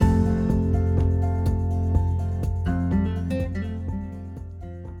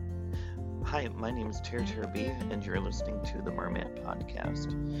is B, and you're listening to the Merman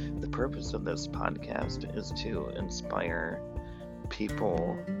Podcast. The purpose of this podcast is to inspire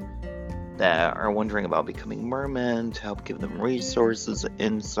people that are wondering about becoming mermen, to help give them resources,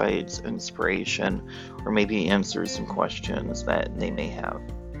 insights, inspiration, or maybe answer some questions that they may have.